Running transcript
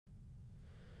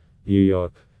New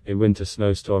York, a winter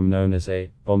snowstorm known as a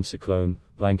bomb cyclone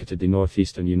blanketed the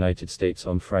northeastern United States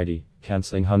on Friday,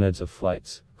 canceling hundreds of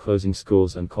flights, closing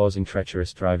schools and causing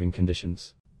treacherous driving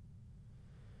conditions.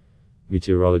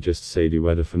 Meteorologists say the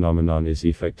weather phenomenon is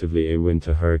effectively a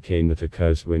winter hurricane that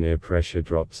occurs when air pressure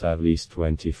drops at least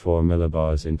 24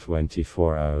 millibars in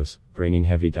 24 hours, bringing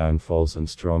heavy downfalls and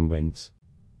strong winds.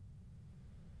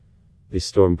 The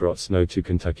storm brought snow to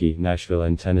Kentucky, Nashville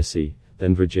and Tennessee,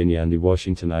 then Virginia and the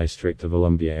Washington District of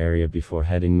Columbia area before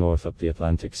heading north up the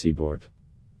Atlantic seaboard.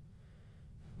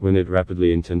 When it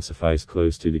rapidly intensifies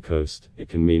close to the coast, it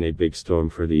can mean a big storm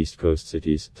for the East Coast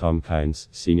cities, Tom Kynes,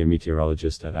 senior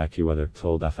meteorologist at AccuWeather,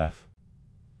 told AFF.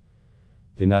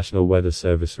 The National Weather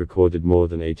Service recorded more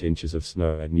than 8 inches of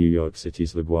snow at New York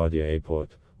City's LaGuardia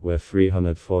Airport, where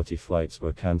 340 flights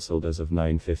were cancelled as of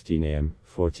 9:15 a.m.,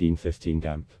 14:15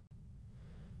 GMT.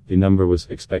 The number was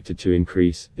expected to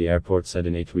increase, the airport said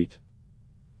in a tweet.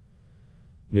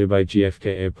 Nearby JFK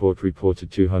Airport reported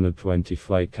 220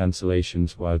 flight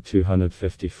cancellations while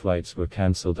 250 flights were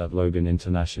cancelled at Logan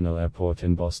International Airport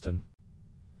in Boston.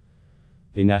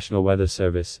 The National Weather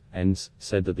Service, NS,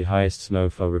 said that the highest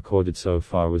snowfall recorded so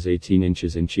far was 18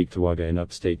 inches in Cheektowaga in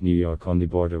upstate New York on the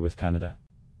border with Canada.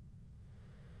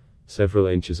 Several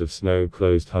inches of snow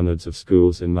closed hundreds of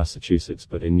schools in Massachusetts,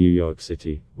 but in New York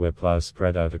City, where plows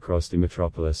spread out across the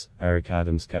metropolis, Eric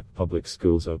Adams kept public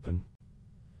schools open.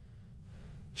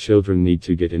 Children need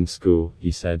to get in school,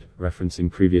 he said, referencing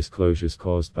previous closures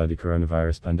caused by the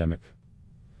coronavirus pandemic.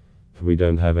 We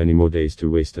don't have any more days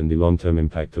to waste, and the long-term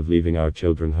impact of leaving our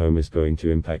children home is going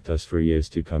to impact us for years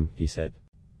to come, he said.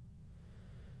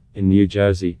 In New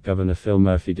Jersey, Governor Phil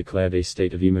Murphy declared a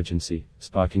state of emergency,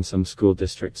 sparking some school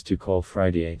districts to call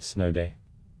Friday a snow day.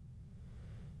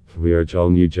 We urge all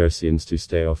New Jerseyans to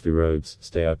stay off the roads,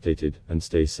 stay updated, and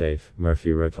stay safe,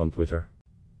 Murphy wrote on Twitter.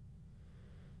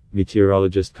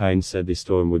 Meteorologist Kynes said the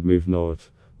storm would move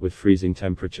north, with freezing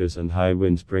temperatures and high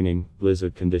winds bringing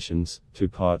blizzard conditions to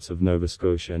parts of Nova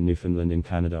Scotia and Newfoundland in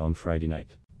Canada on Friday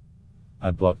night.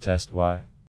 At Block Test Y.